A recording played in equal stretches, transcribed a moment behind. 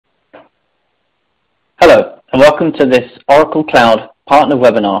and welcome to this Oracle Cloud Partner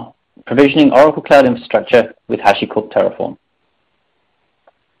Webinar, Provisioning Oracle Cloud Infrastructure with HashiCorp Terraform.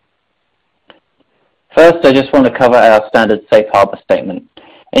 First, I just want to cover our standard safe harbor statement.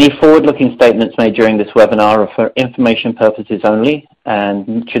 Any forward-looking statements made during this webinar are for information purposes only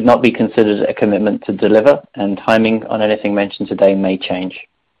and should not be considered a commitment to deliver, and timing on anything mentioned today may change.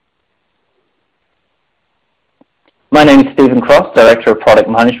 My name is Stephen Cross, Director of Product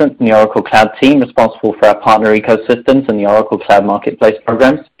Management in the Oracle Cloud team, responsible for our partner ecosystems and the Oracle Cloud Marketplace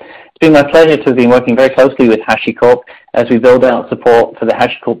programs. It's been my pleasure to have been working very closely with HashiCorp as we build out support for the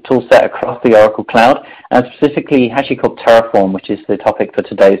HashiCorp toolset across the Oracle Cloud, and specifically HashiCorp Terraform, which is the topic for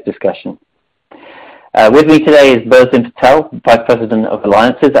today's discussion. With me today is Berzin Patel, Vice President of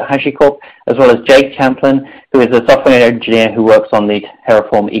Alliances at HashiCorp, as well as Jake Champlin, who is a software engineer who works on the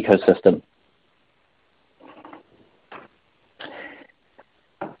Terraform ecosystem.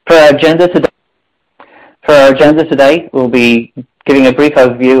 For our agenda today, we'll be giving a brief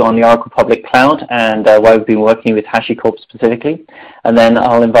overview on the Oracle Public Cloud and why we've been working with HashiCorp specifically. And then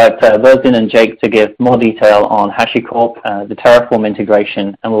I'll invite Berzin and Jake to give more detail on HashiCorp, the Terraform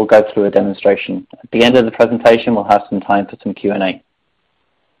integration, and we'll go through a demonstration. At the end of the presentation, we'll have some time for some Q&A.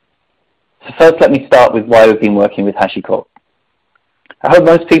 So first, let me start with why we've been working with HashiCorp. I hope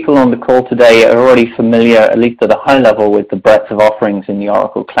most people on the call today are already familiar, at least at a high level, with the breadth of offerings in the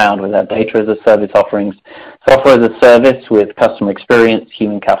Oracle Cloud, with our data as a service offerings, software as a service with customer experience,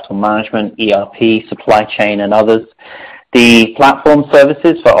 human capital management, ERP, supply chain, and others. The platform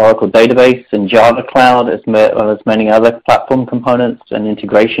services for Oracle Database and Java Cloud, as well as many other platform components and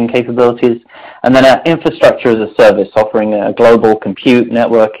integration capabilities. And then our infrastructure as a service, offering a global compute,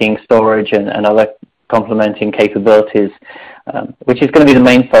 networking, storage, and other complementing capabilities, which is going to be the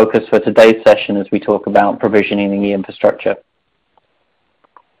main focus for today's session as we talk about provisioning the infrastructure.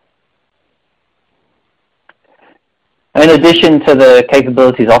 In addition to the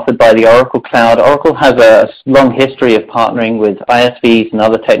capabilities offered by the Oracle Cloud, Oracle has a long history of partnering with ISVs and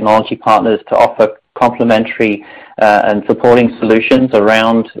other technology partners to offer complementary and supporting solutions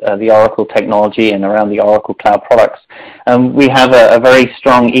around the Oracle technology and around the Oracle Cloud products. We have a very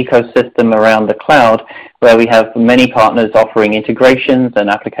strong ecosystem around the cloud where we have many partners offering integrations and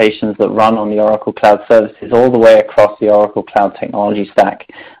applications that run on the Oracle Cloud services all the way across the Oracle Cloud technology stack.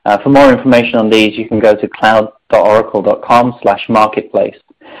 For more information on these, you can go to cloud.oracle.com/marketplace.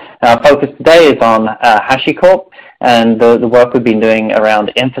 Our focus today is on HashiCorp and the work we've been doing around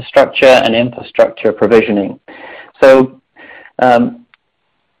infrastructure and infrastructure provisioning. So as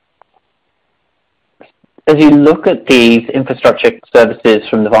you look at these infrastructure services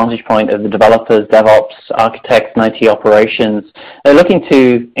from the vantage point of the developers, DevOps, architects, and IT operations, they're looking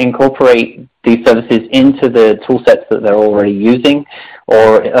to incorporate these services into the tool sets that they're already using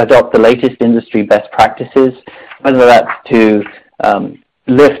or adopt the latest industry best practices, whether that's to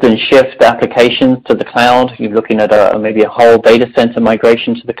lift and shift applications to the cloud. You're looking at maybe a whole data center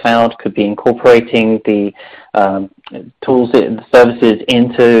migration to the cloud, could be incorporating the tools and services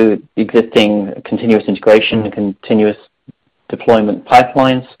into existing continuous integration and continuous deployment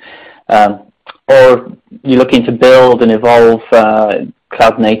pipelines, or you're looking to build and evolve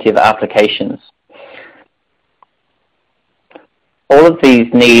cloud-native applications. All of these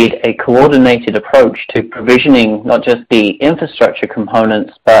need a coordinated approach to provisioning not just the infrastructure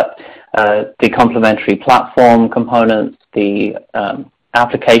components, but the complementary platform components, the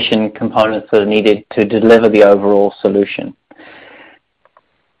application components that are needed to deliver the overall solution.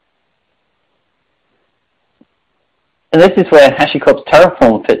 And this is where HashiCorp's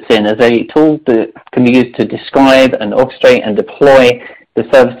Terraform fits in as a tool that can be used to describe and orchestrate and deploy the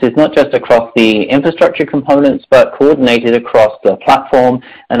services not just across the infrastructure components, but coordinated across the platform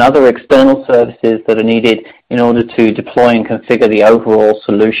and other external services that are needed in order to deploy and configure the overall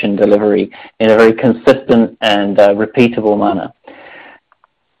solution delivery in a very consistent and repeatable manner.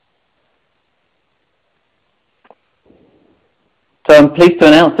 So I'm pleased to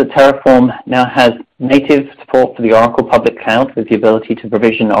announce that Terraform now has native support for the Oracle Public Cloud with the ability to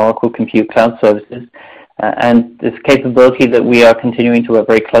provision Oracle Compute Cloud services. And this capability that we are continuing to work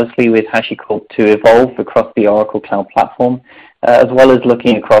very closely with HashiCorp to evolve across the Oracle Cloud Platform, as well as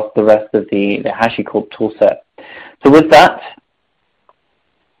looking across the rest of the HashiCorp toolset. So with that,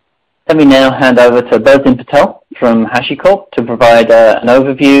 let me now hand over to Berzin Patel from HashiCorp to provide an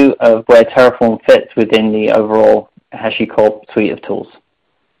overview of where Terraform fits within the overall HashiCorp suite of tools.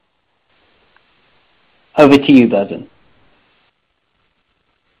 Over to you, Berzin.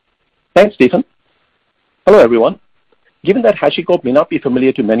 Thanks, Stephen. Hello, everyone. Given that HashiCorp may not be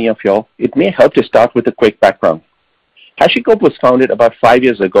familiar to many of y'all, it may help to start with a quick background. HashiCorp was founded about 5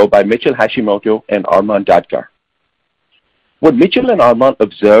 years ago by Mitchell Hashimoto and Armand Dadgar. What Mitchell and Armand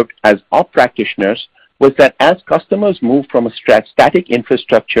observed as op practitioners was that as customers moved from a static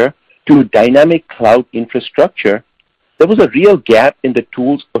infrastructure to a dynamic cloud infrastructure, there was a real gap in the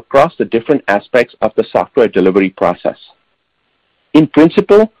tools across the different aspects of the software delivery process. In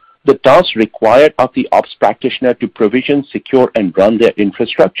principle, the tasks required of the ops practitioner to provision, secure, and run their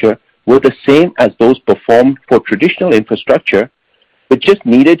infrastructure were the same as those performed for traditional infrastructure, but just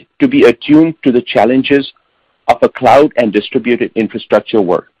needed to be attuned to the challenges of a cloud and distributed infrastructure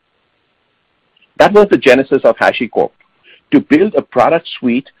world. That was the genesis of HashiCorp, to build a product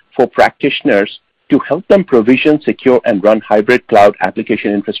suite for practitioners to help them provision, secure, and run hybrid cloud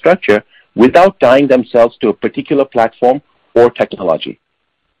application infrastructure without tying themselves to a particular platform or technology.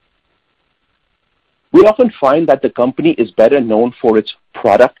 We often find that the company is better known for its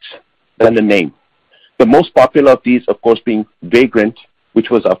products than the name. The most popular of these, of course, being Vagrant, which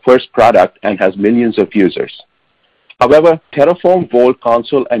was our first product and has millions of users. However, Terraform, Vault,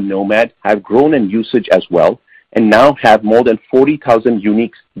 Console, and Nomad have grown in usage as well and now have more than 40,000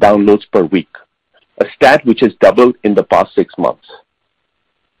 unique downloads per week, a stat which has doubled in the past 6 months.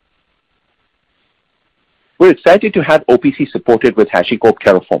 We're excited to have OPC supported with HashiCorp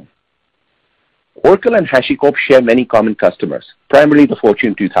Terraform. Oracle and HashiCorp share many common customers, primarily the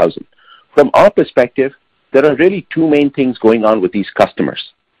Fortune 2000. From our perspective, there are really two main things going on with these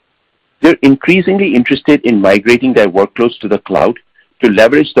customers. They're increasingly interested in migrating their workloads to the cloud to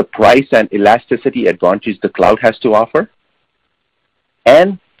leverage the price and elasticity advantage the cloud has to offer,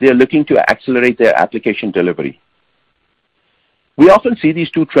 and they're looking to accelerate their application delivery. We often see these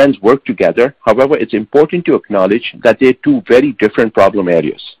two trends work together. However, it's important to acknowledge that they're two very different problem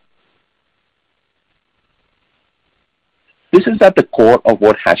areas. This is at the core of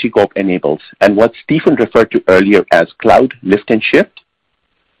what HashiCorp enables and what Stephen referred to earlier as cloud lift and shift,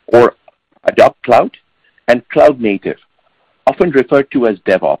 or adopt cloud, and cloud native, often referred to as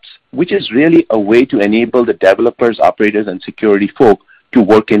DevOps, which is really a way to enable the developers, operators, and security folk to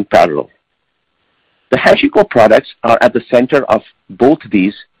work in parallel. The HashiCorp products are at the center of both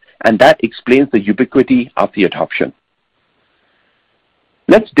these, and that explains the ubiquity of the adoption.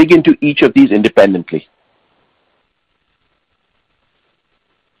 Let's dig into each of these independently.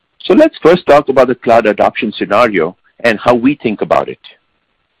 So let's first talk about the cloud adoption scenario and how we think about it.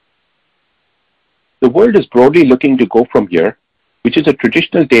 The world is broadly looking to go from here, which is a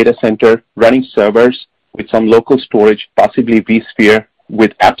traditional data center running servers with some local storage, possibly vSphere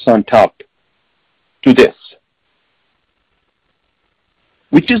with apps on top, to this,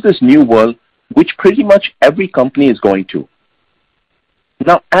 which is this new world which pretty much every company is going to.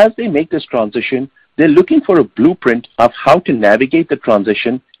 Now, as they make this transition, they're looking for a blueprint of how to navigate the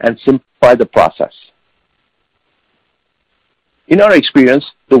transition and simplify the process. In our experience,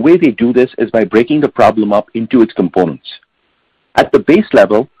 the way they do this is by breaking the problem up into its components. At the base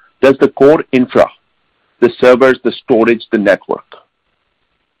level, there's the core infra, the servers, the storage, the network.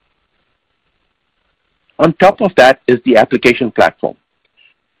 On top of that is the application platform.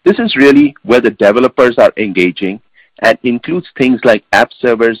 This is really where the developers are engaging and includes things like app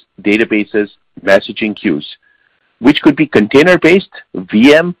servers, databases, messaging queues, which could be container-based,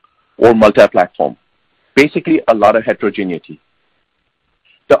 VM, or multi-platform. Basically, a lot of heterogeneity.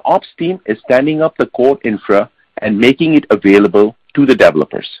 The ops team is standing up the core infra and making it available to the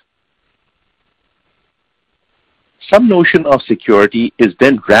developers. Some notion of security is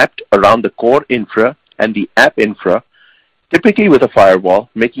then wrapped around the core infra and the app infra, typically with a firewall,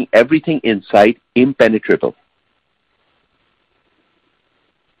 making everything inside impenetrable.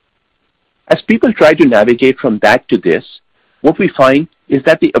 As people try to navigate from that to this, what we find is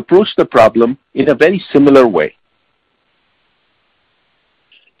that they approach the problem in a very similar way.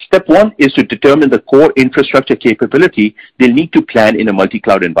 Step one is to determine the core infrastructure capability they'll need to plan in a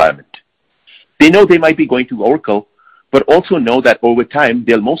multi-cloud environment. They know they might be going to Oracle, but also know that over time,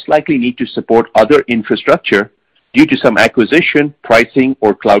 they'll most likely need to support other infrastructure due to some acquisition, pricing,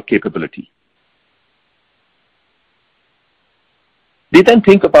 or cloud capability. They then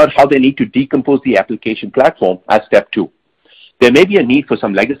think about how they need to decompose the application platform as step two. There may be a need for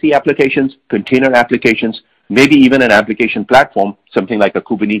some legacy applications, container applications, maybe even an application platform, something like a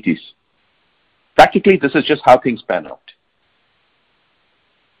Kubernetes. Practically, this is just how things pan out.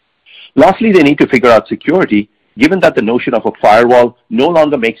 Lastly, they need to figure out security, given that the notion of a firewall no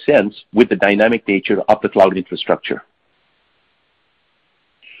longer makes sense with the dynamic nature of the cloud infrastructure.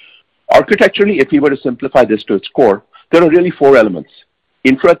 Architecturally, if we were to simplify this to its core, there are really four elements: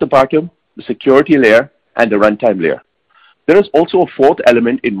 infra at the bottom, the security layer, and the runtime layer. There is also a fourth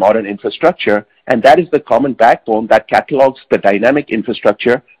element in modern infrastructure, and that is the common backbone that catalogs the dynamic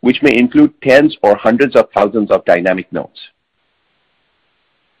infrastructure, which may include tens or hundreds of thousands of dynamic nodes.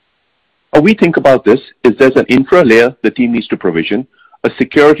 How we think about this is there's an infra layer the team needs to provision, a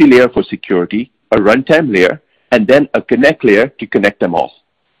security layer for security, a runtime layer, and then a connect layer to connect them all.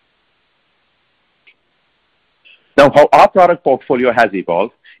 Now, how our product portfolio has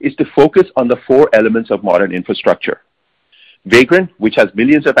evolved is to focus on the four elements of modern infrastructure. Vagrant, which has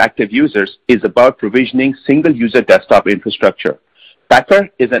millions of active users, is about provisioning single-user desktop infrastructure. Packer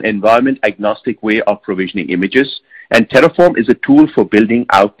is an environment-agnostic way of provisioning images, and Terraform is a tool for building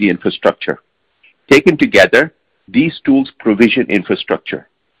out the infrastructure. Taken together, these tools provision infrastructure.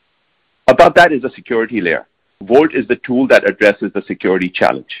 Above that is a security layer. Vault is the tool that addresses the security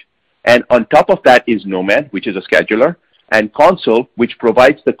challenge. And on top of that is Nomad, which is a scheduler, and Console, which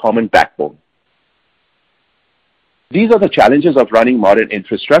provides the common backbone. These are the challenges of running modern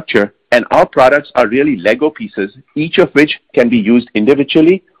infrastructure, and our products are really Lego pieces, each of which can be used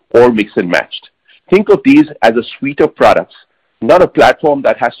individually or mix and matched. Think of these as a suite of products, not a platform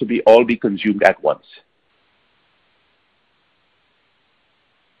that has to all be consumed at once.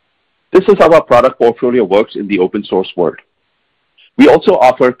 This is how our product portfolio works in the open source world. We also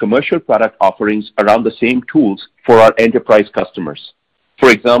offer commercial product offerings around the same tools for our enterprise customers.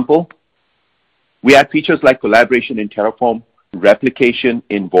 For example, we add features like collaboration in Terraform, replication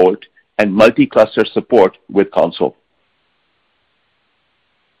in Vault, and multi-cluster support with Console.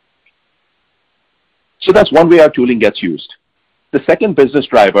 So that's one way our tooling gets used. The second business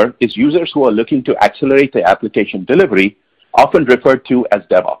driver is users who are looking to accelerate their application delivery, often referred to as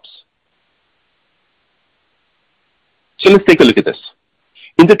DevOps. So let's take a look at this.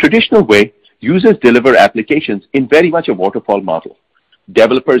 In the traditional way, users deliver applications in very much a waterfall model.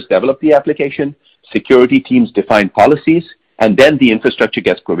 Developers develop the application, security teams define policies, and then the infrastructure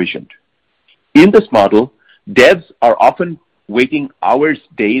gets provisioned. In this model, devs are often waiting hours,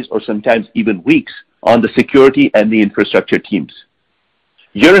 days, or sometimes even weeks on the security and the infrastructure teams.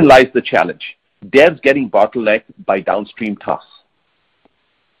 Herein lies the challenge: devs getting bottlenecked by downstream tasks.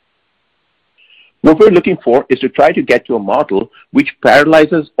 What we're looking for is to try to get to a model which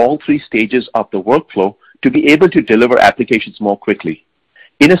parallelizes all three stages of the workflow to be able to deliver applications more quickly.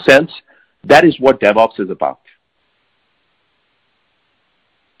 In a sense, that is what DevOps is about.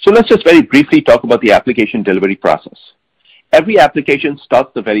 So let's just very briefly talk about the application delivery process. Every application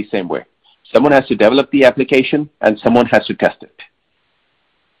starts the very same way. Someone has to develop the application, and someone has to test it.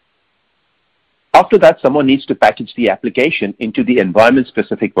 After that, someone needs to package the application into the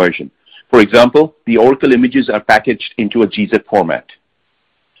environment-specific version. For example, the Oracle images are packaged into a gzip format.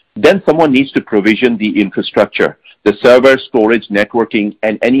 Then someone needs to provision the infrastructure, the server, storage, networking,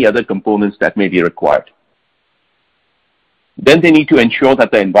 and any other components that may be required. Then they need to ensure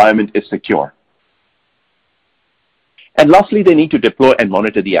that the environment is secure. And lastly, they need to deploy and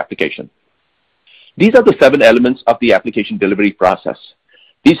monitor the application. These are the 7 elements of the application delivery process.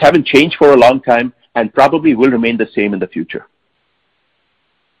 These haven't changed for a long time and probably will remain the same in the future.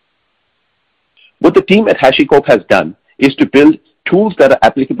 What the team at HashiCorp has done is to build tools that are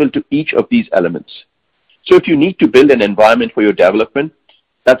applicable to each of these elements. So if you need to build an environment for your development,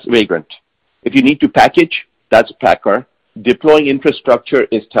 that's Vagrant. If you need to package, that's Packer. Deploying infrastructure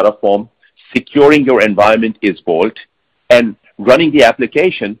is Terraform. Securing your environment is Vault. And running the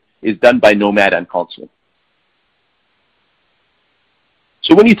application is done by Nomad and Console.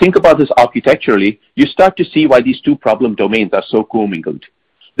 So when you think about this architecturally, you start to see why these two problem domains are so commingled.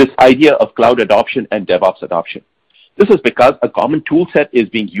 This idea of cloud adoption and DevOps adoption. This is because a common tool set is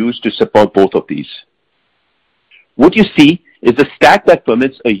being used to support both of these. What you see is a stack that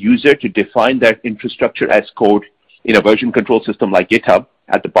permits a user to define their infrastructure as code in a version control system like GitHub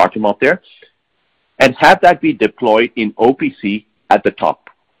at the bottom of there, and have that be deployed in OPC at the top.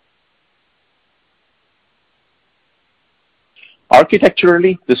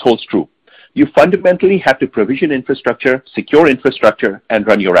 Architecturally, this holds true. You fundamentally have to provision infrastructure, secure infrastructure, and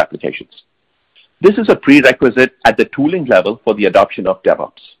run your applications. This is a prerequisite at the tooling level for the adoption of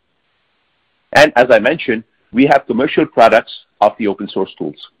DevOps. And as I mentioned, we have commercial products of the open source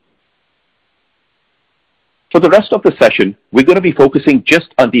tools. For the rest of the session, we're going to be focusing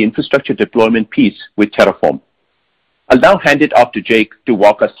just on the infrastructure deployment piece with Terraform. I'll now hand it off to Jake to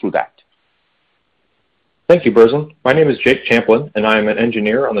walk us through that. Thank you, Berzin. My name is Jake Champlin, and I am an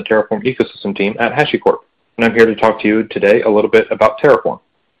engineer on the Terraform ecosystem team at HashiCorp, and I'm here to talk to you today a little bit about Terraform.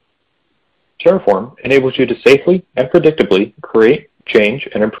 Terraform enables you to safely and predictably create, change,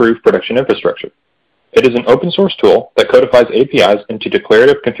 and improve production infrastructure. It is an open source tool that codifies APIs into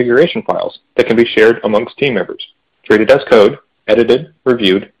declarative configuration files that can be shared amongst team members. treated as code, edited,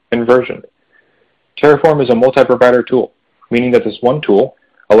 reviewed, and versioned. Terraform is a multi-provider tool, meaning that this one tool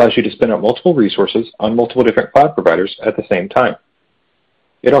allows you to spin up multiple resources on multiple different cloud providers at the same time.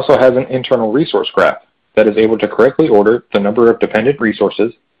 It also has an internal resource graph that is able to correctly order the number of dependent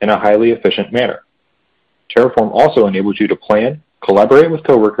resources in a highly efficient manner. Terraform also enables you to plan, collaborate with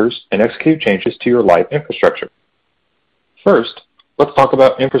coworkers, and execute changes to your live infrastructure. First, let's talk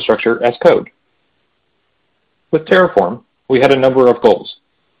about infrastructure as code. With Terraform, we had a number of goals.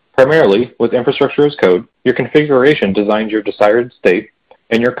 Primarily, with infrastructure as code, your configuration designs your desired state,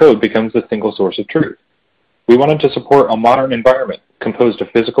 and your code becomes the single source of truth. We wanted to support a modern environment composed of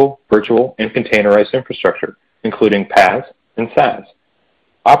physical, virtual, and containerized infrastructure, including PaaS and SaaS.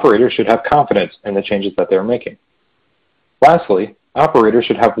 Operators should have confidence in the changes that they're making. Lastly, operators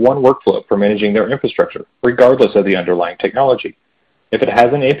should have one workflow for managing their infrastructure, regardless of the underlying technology. If it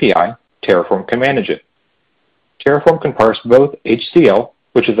has an API, Terraform can manage it. Terraform can parse both HCL,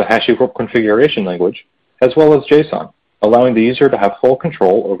 which is a HashiCorp configuration language, as well as JSON, allowing the user to have full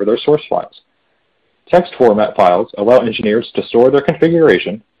control over their source files. Text format files allow engineers to store their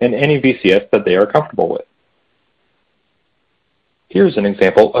configuration in any VCS that they are comfortable with. Here's an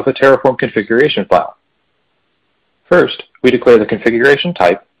example of a Terraform configuration file. First, we declare the configuration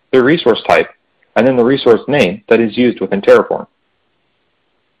type, the resource type, and then the resource name that is used within Terraform.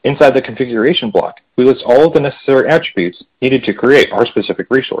 Inside the configuration block, we list all of the necessary attributes needed to create our specific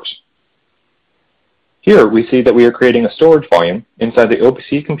resource. Here we see that we are creating a storage volume inside the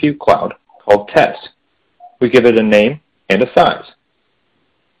OPC Compute Cloud called test. We give it a name and a size.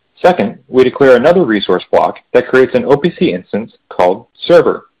 Second, we declare another resource block that creates an OPC instance called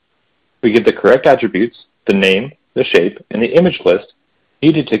server. We give the correct attributes, the name, the shape, and the image list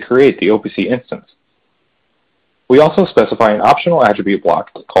needed to create the OPC instance. We also specify an optional attribute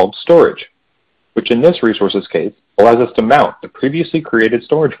block called storage, which in this resource's case allows us to mount the previously created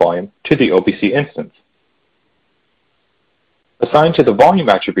storage volume to the OPC instance. Assigned to the volume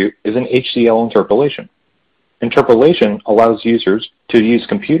attribute is an HCL interpolation. Interpolation allows users to use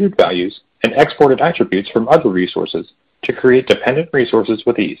computed values and exported attributes from other resources to create dependent resources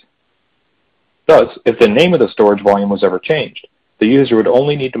with ease. Thus, if the name of the storage volume was ever changed, the user would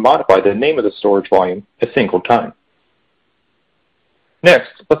only need to modify the name of the storage volume a single time. Next,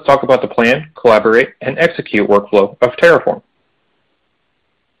 let's talk about the plan, collaborate, and execute workflow of Terraform.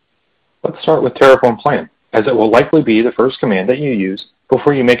 Let's start with Terraform plan, as it will likely be the first command that you use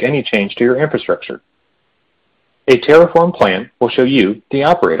before you make any change to your infrastructure. A Terraform plan will show you, the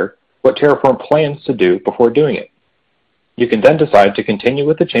operator, what Terraform plans to do before doing it. You can then decide to continue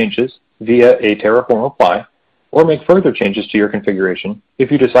with the changes via a Terraform apply, or make further changes to your configuration if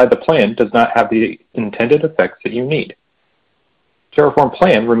you decide the plan does not have the intended effects that you need. Terraform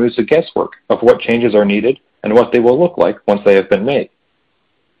plan removes the guesswork of what changes are needed and what they will look like once they have been made.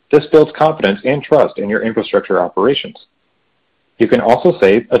 This builds confidence and trust in your infrastructure operations. You can also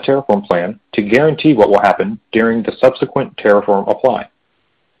save a Terraform plan to guarantee what will happen during the subsequent Terraform apply.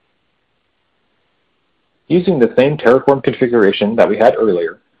 Using the same Terraform configuration that we had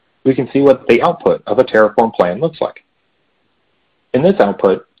earlier, we can see what the output of a Terraform plan looks like. In this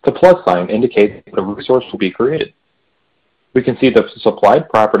output, the plus sign indicates that a resource will be created. We can see the supplied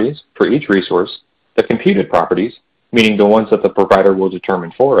properties for each resource, the computed properties, meaning the ones that the provider will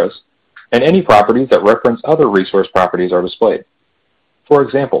determine for us, and any properties that reference other resource properties are displayed. For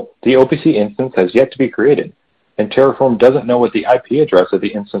example, the OPC instance has yet to be created, and Terraform doesn't know what the IP address of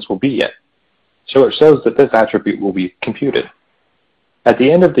the instance will be yet, so it shows that this attribute will be computed. At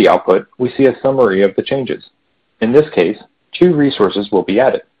the end of the output, we see a summary of the changes. In this case, 2 resources will be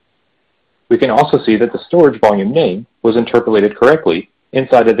added. We can also see that the storage volume name was interpolated correctly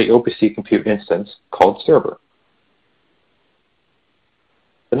inside of the OPC compute instance called server.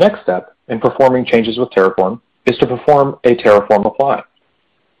 The next step in performing changes with Terraform is to perform a Terraform apply.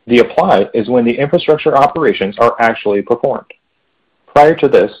 The apply is when the infrastructure operations are actually performed. Prior to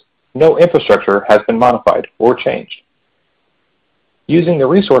this, no infrastructure has been modified or changed. Using the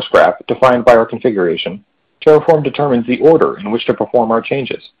resource graph defined by our configuration, Terraform determines the order in which to perform our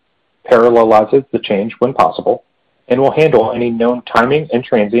changes, parallelizes the change when possible, and will handle any known timing and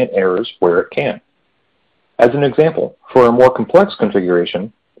transient errors where it can. As an example, for a more complex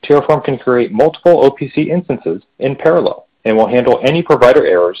configuration, Terraform can create multiple OPC instances in parallel and will handle any provider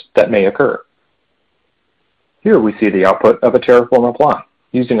errors that may occur. Here we see the output of a Terraform apply,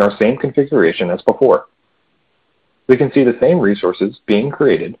 using our same configuration as before. We can see the same resources being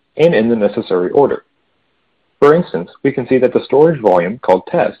created and in the necessary order. For instance, we can see that the storage volume called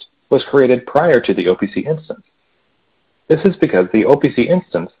test was created prior to the OPC instance. This is because the OPC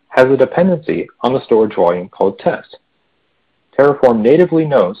instance has a dependency on the storage volume called test. Terraform natively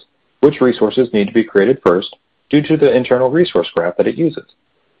knows which resources need to be created first due to the internal resource graph that it uses.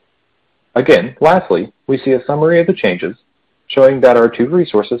 Again, lastly, we see a summary of the changes showing that our 2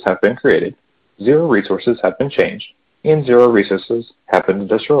 resources have been created, 0 resources have been changed, and 0 resources have been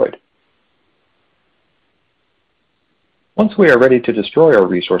destroyed. Once we are ready to destroy our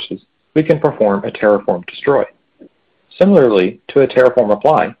resources, we can perform a Terraform destroy. Similarly to a Terraform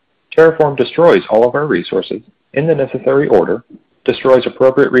apply, Terraform destroys all of our resources in the necessary order, destroys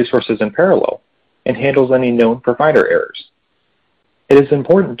appropriate resources in parallel, and handles any known provider errors. It is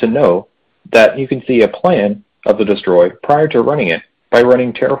important to know that you can see a plan of the destroy prior to running it by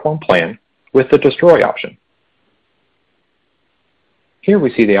running Terraform plan with the destroy option. Here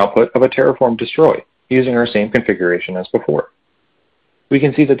we see the output of a Terraform destroy using our same configuration as before. We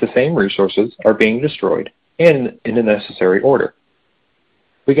can see that the same resources are being destroyed and in the necessary order.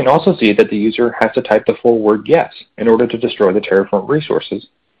 We can also see that the user has to type the full word yes in order to destroy the Terraform resources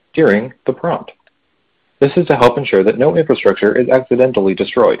during the prompt. This is to help ensure that no infrastructure is accidentally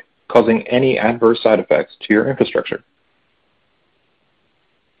destroyed, causing any adverse side effects to your infrastructure.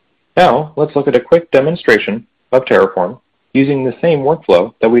 Now, let's look at a quick demonstration of Terraform using the same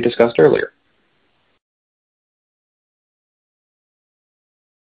workflow that we discussed earlier.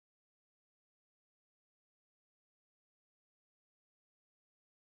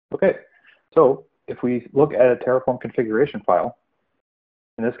 Okay, so if we look at a Terraform configuration file,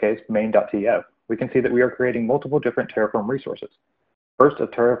 in this case main.tf, we can see that we are creating multiple different Terraform resources. First, a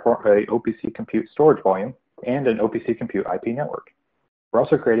OPC compute storage volume and an OPC compute IP network. We're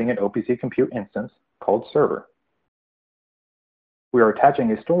also creating an OPC compute instance called server. We are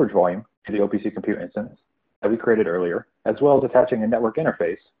attaching a storage volume to the OPC compute instance that we created earlier, as well as attaching a network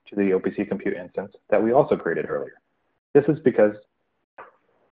interface to the OPC compute instance that we also created earlier. This is because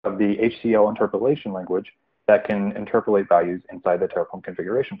of the HCL interpolation language that can interpolate values inside the Terraform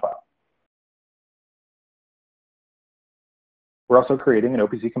configuration file. We're also creating an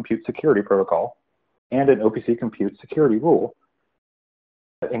OPC compute security protocol and an OPC compute security rule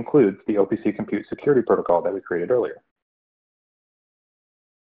that includes the OPC compute security protocol that we created earlier.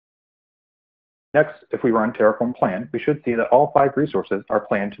 Next, if we run Terraform plan, we should see that all 5 resources are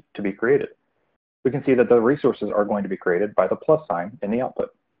planned to be created. We can see that the resources are going to be created by the plus sign in the output.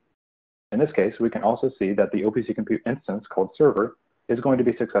 In this case, we can also see that the OPC compute instance called server is going to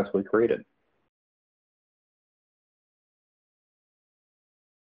be successfully created.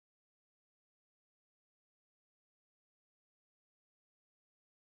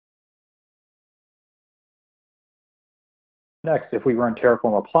 Next, if we run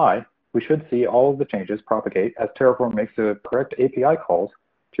Terraform apply, we should see all of the changes propagate as Terraform makes the correct API calls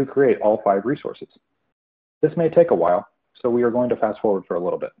to create all 5 resources. This may take a while, so we are going to fast forward for a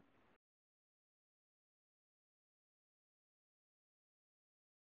little bit.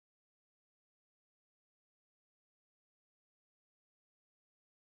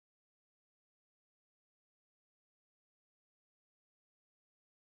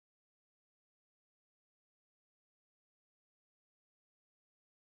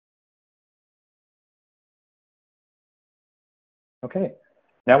 Okay,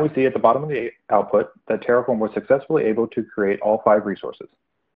 now we see at the bottom of the output that Terraform was successfully able to create all 5 resources.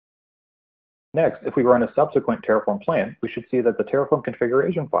 Next, if we run a subsequent Terraform plan, we should see that the Terraform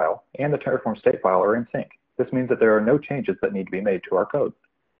configuration file and the Terraform state file are in sync. This means that there are no changes that need to be made to our code.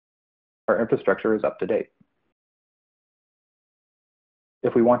 Our infrastructure is up to date.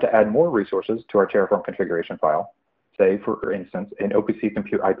 If we want to add more resources to our Terraform configuration file, say for instance an OPC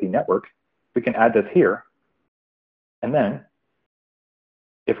compute IP network, we can add this here, and then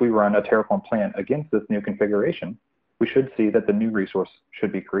if we run a Terraform plan against this new configuration, we should see that the new resource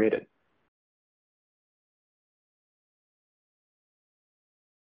should be created.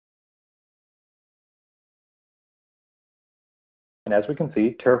 And as we can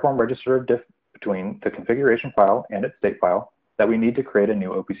see, Terraform registered a diff between the configuration file and its state file that we need to create a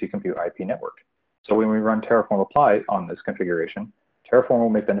new OPC compute IP network. So when we run Terraform apply on this configuration, Terraform will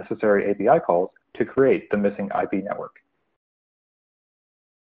make the necessary API calls to create the missing IP network.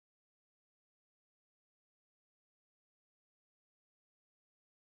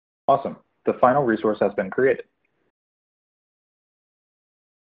 Awesome. The final resource has been created.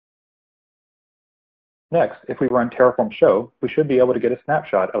 Next, if we run Terraform show, we should be able to get a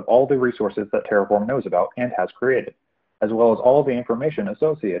snapshot of all the resources that Terraform knows about and has created, as well as all the information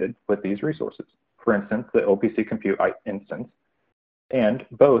associated with these resources. For instance, the OPC compute instance and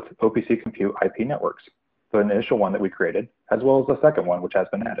both OPC compute IP networks, the initial one that we created, as well as the second one which has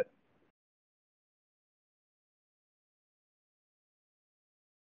been added.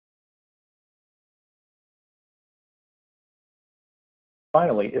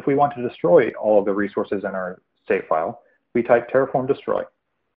 Finally, if we want to destroy all of the resources in our save file, we type Terraform destroy.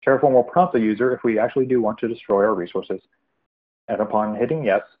 Terraform will prompt the user if we actually do want to destroy our resources. And upon hitting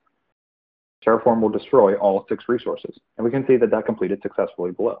yes, Terraform will destroy all 6 resources. And we can see that that completed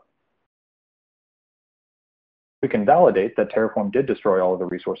successfully below. We can validate that Terraform did destroy all of the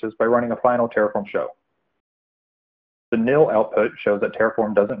resources by running a final Terraform show. The nil output shows that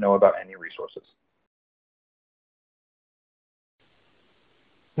Terraform doesn't know about any resources.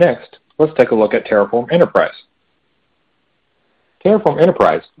 Next, let's take a look at Terraform Enterprise. Terraform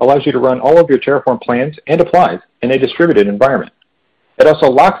Enterprise allows you to run all of your Terraform plans and applies in a distributed environment. It also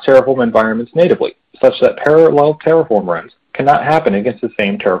locks Terraform environments natively, such that parallel Terraform runs cannot happen against the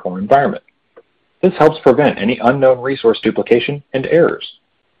same Terraform environment. This helps prevent any unknown resource duplication and errors.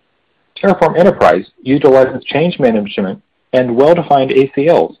 Terraform Enterprise utilizes change management and well-defined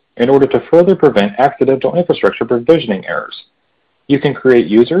ACLs in order to further prevent accidental infrastructure provisioning errors. You can create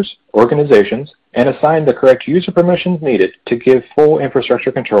users, organizations, and assign the correct user permissions needed to give full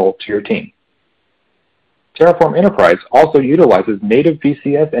infrastructure control to your team. Terraform Enterprise also utilizes native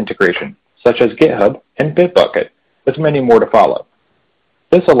VCS integration, such as GitHub and Bitbucket, with many more to follow.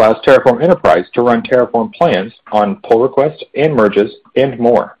 This allows Terraform Enterprise to run Terraform plans on pull requests and merges and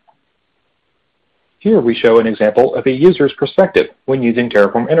more. Here we show an example of a user's perspective when using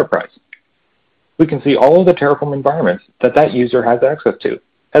Terraform Enterprise. We can see all of the Terraform environments that that user has access to,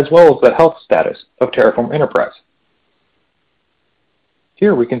 as well as the health status of Terraform Enterprise.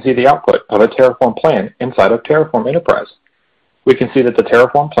 Here we can see the output of a Terraform plan inside of Terraform Enterprise. We can see that the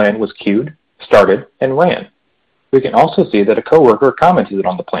Terraform plan was queued, started, and ran. We can also see that a coworker commented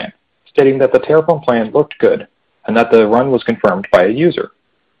on the plan, stating that the Terraform plan looked good and that the run was confirmed by a user.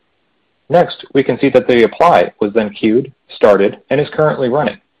 Next, we can see that the apply was then queued, started, and is currently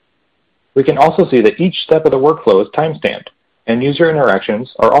running. We can also see that each step of the workflow is timestamped, and user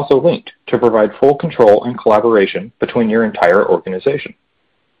interactions are also linked to provide full control and collaboration between your entire organization.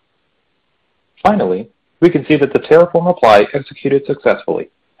 Finally, we can see that the Terraform apply executed successfully,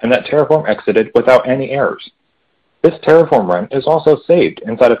 and that Terraform exited without any errors. This Terraform run is also saved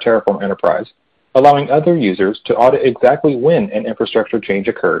inside of Terraform Enterprise, allowing other users to audit exactly when an infrastructure change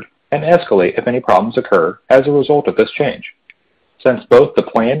occurred and escalate if any problems occur as a result of this change. Since both the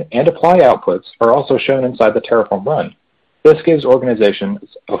plan and apply outputs are also shown inside the Terraform run, this gives organizations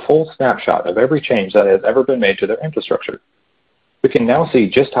a full snapshot of every change that has ever been made to their infrastructure. We can now see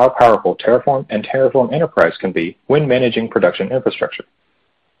just how powerful Terraform and Terraform Enterprise can be when managing production infrastructure.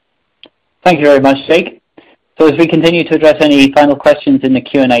 Thank you very much, Jake. So as we continue to address any final questions in the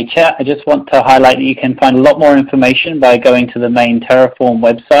Q&A chat, I just want to highlight that you can find a lot more information by going to the main Terraform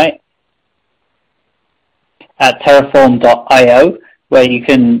website at terraform.io, where you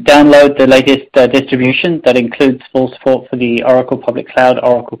can download the latest distribution that includes full support for the Oracle Public Cloud,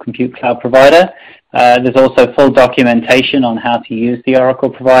 Oracle Compute Cloud provider. There's also full documentation on how to use the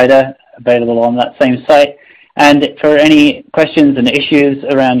Oracle provider available on that same site. And for any questions and issues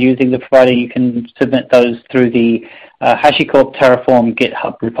around using the provider, you can submit those through the HashiCorp Terraform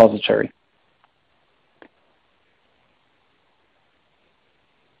GitHub repository.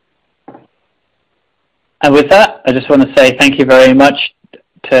 And with that, I just want to say thank you very much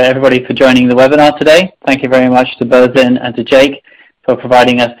to everybody for joining the webinar today. Thank you very much to Berzin and to Jake for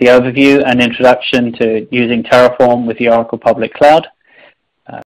providing us the overview and introduction to using Terraform with the Oracle Public Cloud.